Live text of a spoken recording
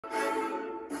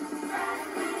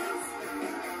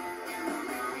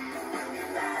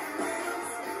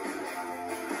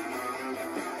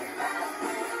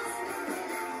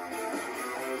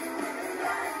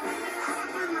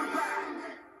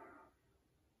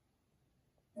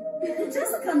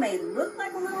Jessica may look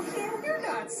like a little kid. You're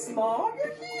not small,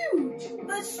 you're huge.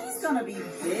 But she's gonna be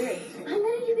big. I'm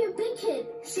ready to be a big kid.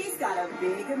 She's got a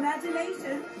big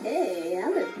imagination. Hey, I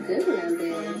look good when I'm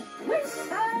big. Wish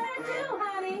I do,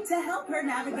 honey. To help her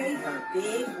navigate her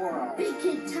big world. Big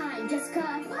kid time,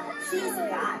 Jessica. She's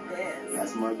got this.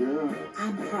 That's my girl.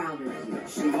 I'm proud of you.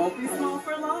 She won't be small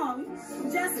for long.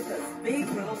 Jessica's Big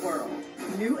Little World.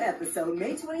 New episode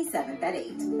May 27th at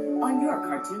 8 on your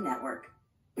Cartoon Network.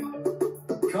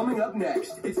 Coming up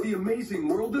next, it's the amazing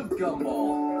world of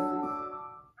Gumball.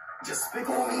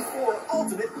 Despicable Me 4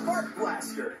 Ultimate Fart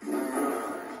Blaster.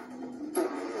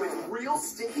 With real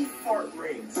stinky fart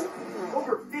rings.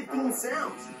 Over 15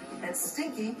 sounds. And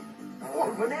stinky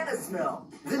or banana smell.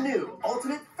 The new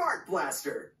Ultimate Fart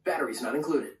Blaster. Batteries not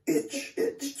included. Itch,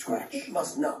 itch, scratch.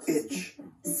 Must know. Itch.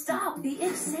 Stop the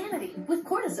itch sanity with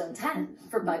Cortisone 10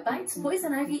 for bite bites,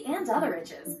 poison ivy, and other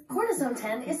itches. Cortisone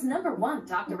 10 is #1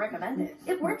 doctor recommended.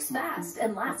 It works fast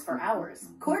and lasts for hours.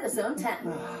 Cortisone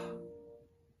 10.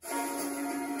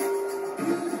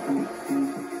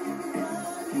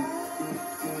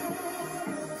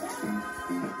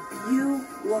 You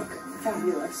look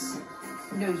fabulous.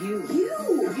 No, you.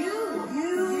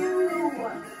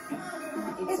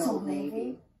 It's Old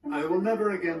Navy. I will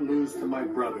never again lose to my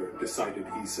brother, decided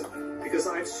Issa, because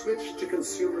I've switched to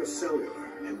consumer cellular,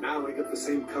 and now I get the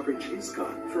same coverage he's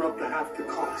got for up to half the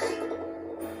cost.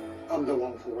 I'm the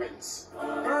one who wins.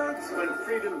 Birds, when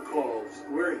freedom calls,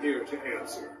 we're here to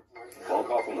answer. Phone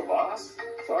call from the boss?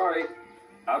 Sorry.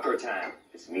 Outdoor time.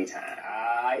 It's me time.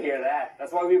 I hear that.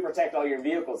 That's why we protect all your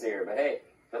vehicles here. But hey,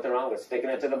 nothing wrong with sticking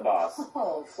it to the boss.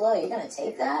 Oh, Flo, you're gonna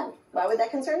take that? Why would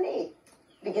that concern me?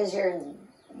 Because you're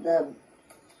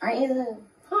aren't you the...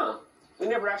 Huh. We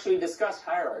never actually discussed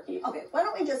hierarchy. Okay, why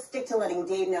don't we just stick to letting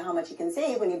Dave know how much he can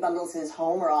save when he bundles his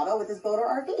home or auto with his boat or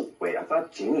RV? Wait, I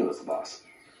thought Jamie was the boss.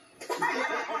 It's funny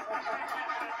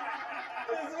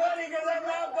because I'm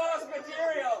not boss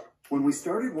material. When we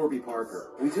started Warby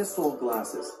Parker, we just sold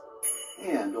glasses.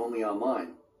 And only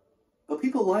online. But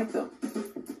people liked them.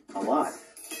 A lot.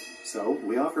 So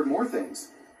we offered more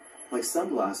things. Like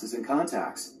sunglasses and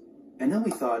contacts. And then we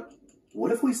thought,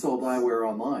 what if we sold eyewear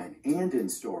online and in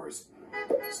stores?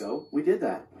 So we did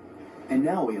that. And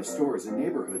now we have stores in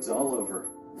neighborhoods all over.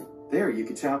 There you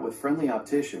can chat with friendly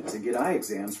opticians and get eye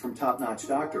exams from top-notch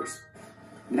doctors.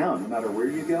 Now, no matter where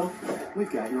you go, we've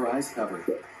got your eyes covered.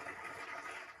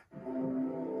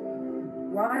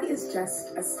 Why is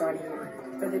just a starting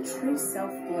line, for the true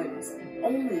self blooms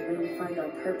only when we find our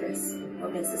purpose,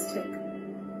 what makes us tick,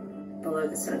 below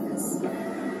the surface.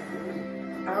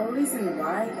 Our reason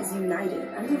why is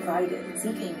united, undivided,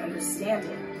 seeking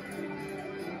understanding.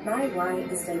 My why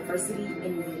is diversity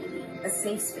and unity, a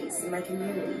safe space in my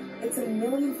community. It's a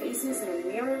million faces in a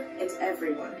mirror, and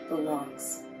everyone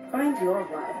belongs. Find your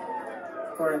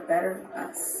why for a better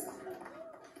us.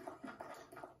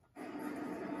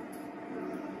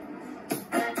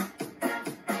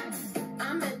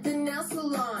 I'm at the nail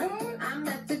salon. I'm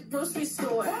at the grocery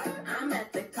store. I'm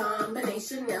at the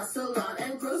combination nail salon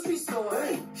and grocery store.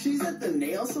 Wait, she's at the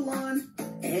nail salon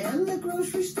and the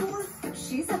grocery store?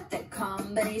 She's at the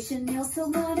combination nail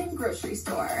salon and grocery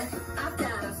store. I've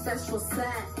got a special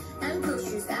set and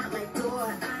groceries at my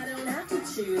door. I don't have to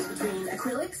choose between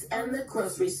acrylics and the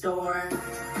grocery store.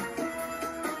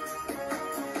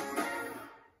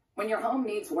 When your home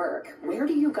needs work, where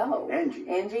do you go? Angie.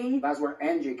 Angie? That's where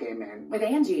Angie came in. With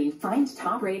Angie, find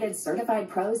top-rated certified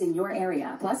pros in your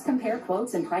area, plus compare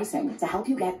quotes and pricing to help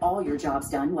you get all your jobs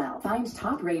done well. Find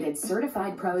top-rated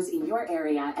certified pros in your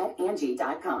area at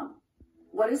Angie.com.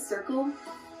 What is Circle?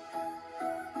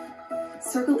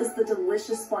 Circle is the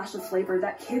delicious splash of flavor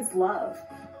that kids love.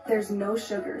 There's no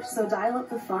sugar, so dial up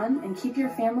the fun and keep your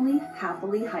family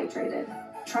happily hydrated.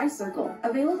 Try Circle,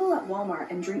 available at Walmart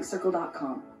and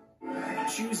drinkcircle.com.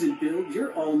 Choose and build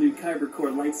your all-new Kyber Core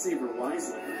lightsaber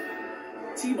wisely.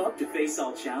 Team up to face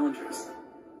all challengers.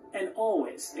 And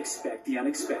always expect the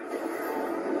unexpected.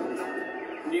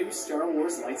 New Star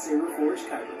Wars Lightsaber Forged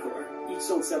Kyber Core. Each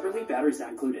sold separately, batteries not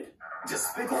included.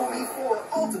 Despicable Me 4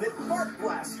 Ultimate Fart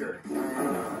Blaster.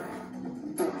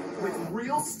 With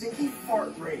real stinky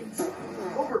fart rings.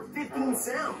 Over 15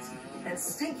 sounds. And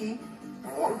stinky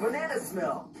or banana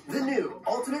smell. The new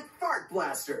Ultimate Fart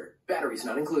Blaster. Batteries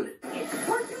not included. It's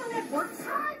Cartoon Network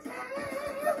time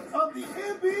of the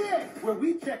NBA, where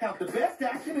we check out the best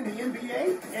action in the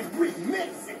NBA and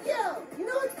remix it. Yo, you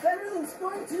know what's better than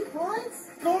scoring 2 points?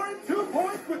 Scoring 2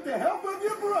 points with the help of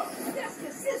your bro. Best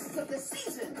assists of the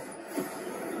season.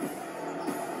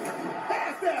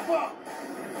 Pass that ball.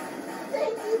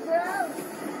 Thank you, bro.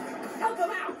 Help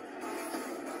him out.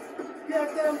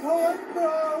 Get them points,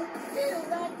 bro.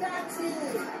 Dude, I got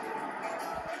you.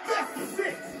 That's the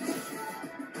 6.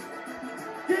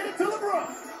 Get it to LeBron.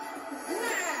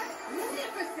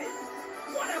 Magnificent.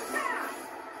 What a pass.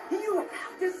 You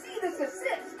have to see this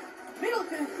assist.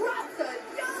 Middleton dropped the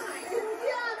dime.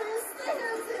 Giannis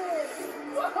steals it.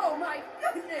 Whoa, my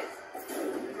goodness.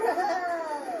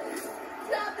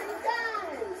 Dropping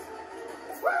dimes.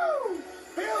 Woo!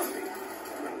 Filthy.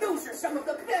 Those are some of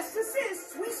the best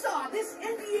assists we saw this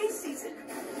NBA season.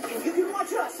 And you can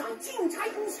watch us on Teen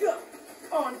Titans Go.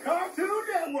 On Cartoon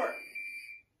Network.